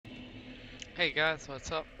Hey guys,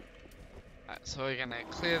 what's up? So we're gonna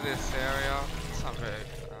clear this area. It's not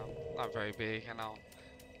very big, and I'll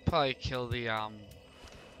probably kill the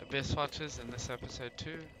Abyss Watchers in this episode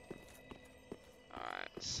too. Alright,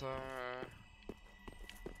 so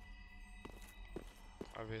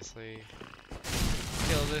obviously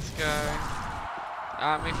kill this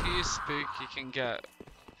guy. If you use Spook, you can get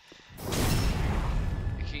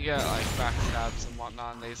like backstabs and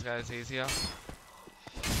whatnot on these guys easier.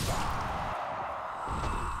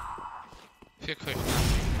 If you're quick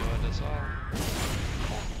enough, you can do it as well.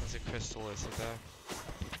 There's a crystal lizard there.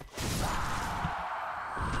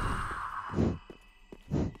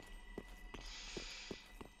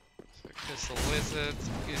 So crystal lizard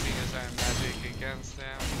using his own magic against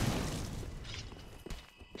them.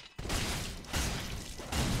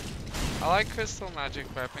 I like crystal magic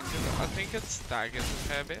weapon because I think it staggers a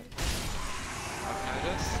fair bit. I've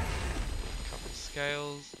noticed. A couple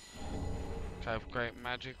scales. Have great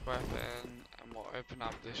magic weapon, and we'll open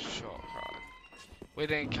up this shortcut. We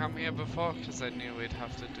didn't come here before because I knew we'd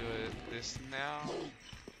have to do this now.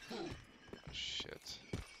 Oh, shit.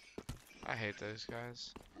 I hate those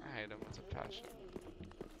guys. I hate them with a passion.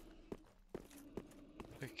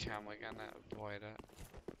 We can, we're gonna avoid it.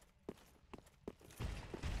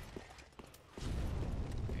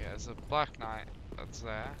 Yeah, there's a Black Knight that's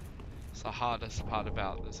there. It's the hardest part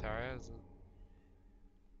about this area, isn't it?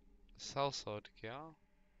 Sellsword gear.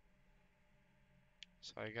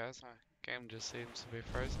 Sorry guys, my game just seems to be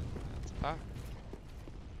frozen. It's back.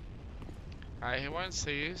 Alright, he won't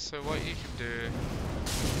see you, so what you can do,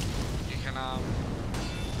 you can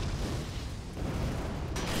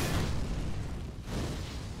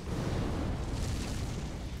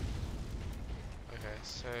okay,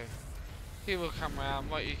 so he will come around.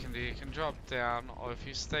 What you can do, you can drop down, or if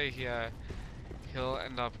you stay here, he'll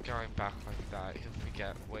end up going back like that. He'll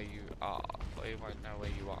forget where you are, or he won't know where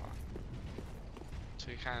you are. So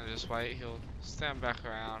you kind of just wait, he'll stand back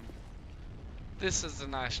around. This is a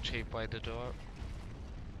nice cheap way to do it.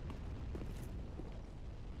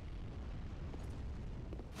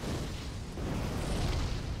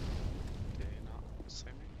 Did you not see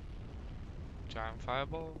me? Giant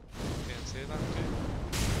fireball? Didn't see that, dude.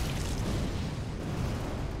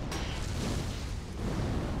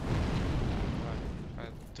 If I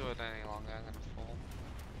do it any longer, I'm gonna fall.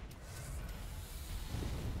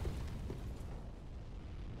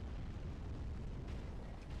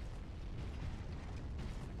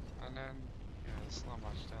 And then, yeah, there's not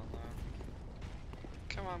much down there.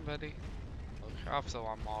 Come on, buddy. Look, after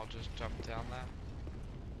one more, I'll just jump down there.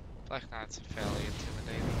 Black Knights are fairly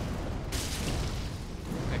intimidating.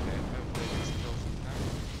 Okay, hopefully this kills him now.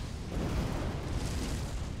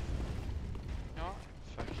 You know what?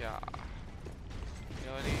 Fuck yeah. You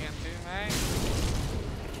know what you can do, mate?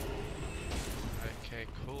 Okay,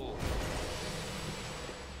 cool.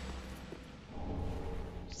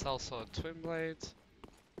 Sellsword twin blades.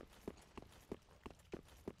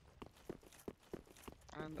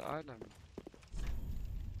 And item.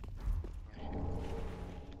 Okay.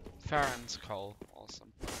 Farron's coal,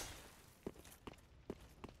 awesome.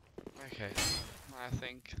 Okay, I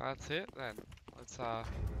think that's it then. Let's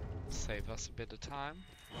save us a bit of time.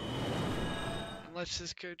 And let's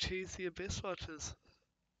just go cheese the Abyss Watchers.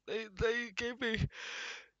 They gave me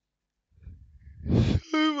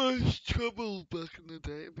so much trouble back in the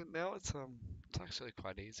day, but now it's actually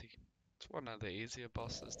quite easy. It's one of the easier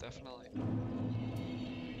bosses, definitely.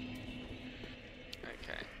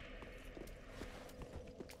 Okay.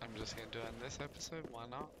 I'm just gonna do it in this episode, why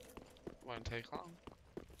not? Won't take long.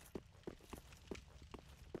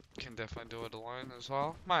 Can definitely do it alone as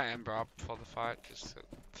well. Might ember up for the fight, just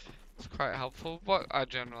it's quite helpful. What I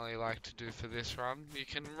generally like to do for this run, you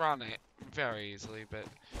can run it very easily, but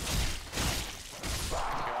if you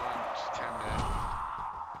want, kinda,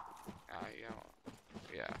 you know,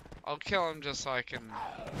 yeah. I'll kill him just so I can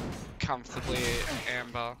comfortably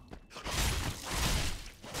amber.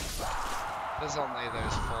 There's only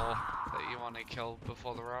those 4 that you want to kill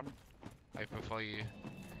before the run, like before you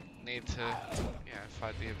need to, you know,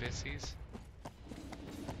 fight the Abysses.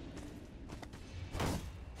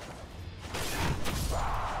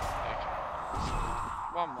 Okay, so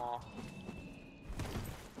one more.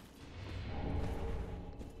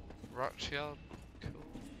 Rot shield, cool.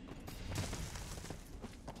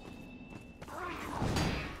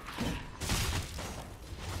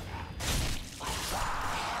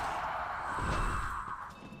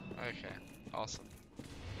 Okay, awesome.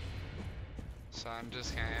 So I'm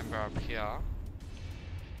just gonna ember up here. I'm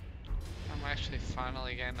actually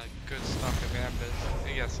finally getting a good stock of embers.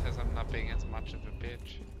 I guess because I'm not being as much of a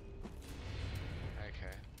bitch.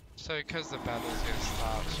 Okay. So So because the battle's gonna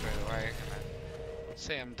start straight away, and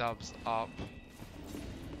CM dubs up,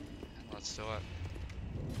 and let's do it.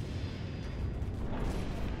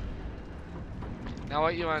 Now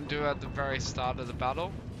what you want to do at the very start of the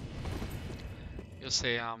battle, you'll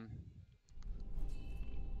see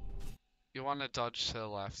you want to dodge to the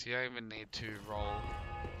left. You don't even need to roll.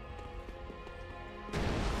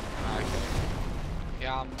 Okay.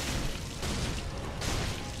 Yeah.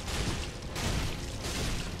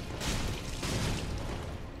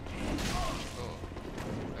 Cool.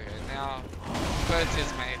 Okay, now both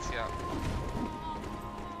his mates, yeah.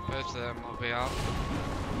 Both of them will be up.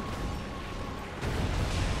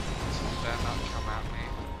 So they better not come at me.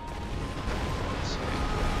 Sweet.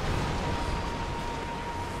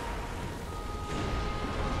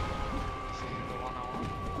 See the one I want?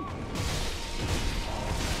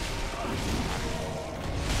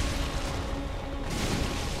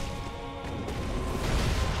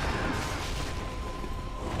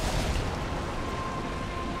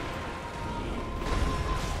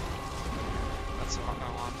 That's the one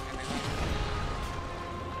I want anyway.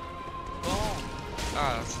 Boom!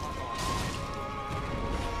 Ah, that's not the one I want.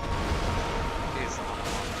 He's the one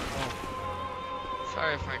I want. Oh.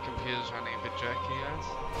 Sorry if my computer's running a bit jerky, guys.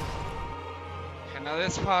 Okay, now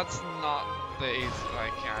this part's not the easy,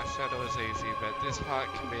 like, yeah, I said it was easy, but this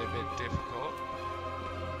part can be a bit difficult.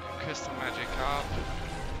 Crystal magic up.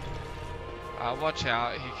 Watch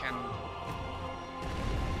out, he can...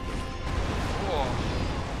 Whoa.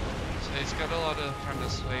 So he's got a lot of kind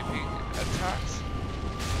of sweeping attacks.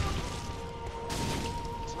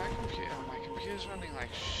 Is my computer's running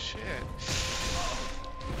like shit.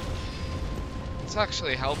 It's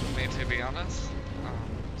actually helping me, to be honest.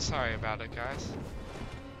 Sorry about it, guys.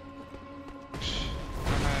 I should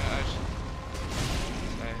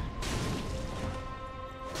say.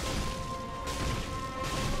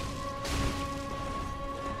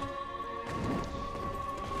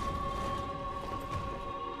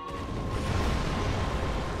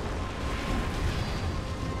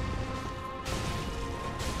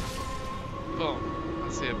 Boom.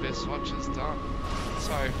 That's the Abyss Watch is done.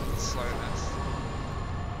 Sorry for the slowness.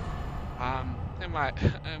 It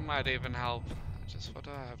might even help. Just what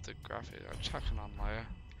do I have to graphic? I'll chuck it on low.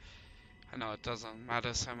 I know it doesn't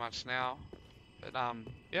matter so much now, but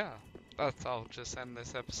yeah, I'll just end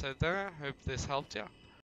this episode there. Hope this helped you.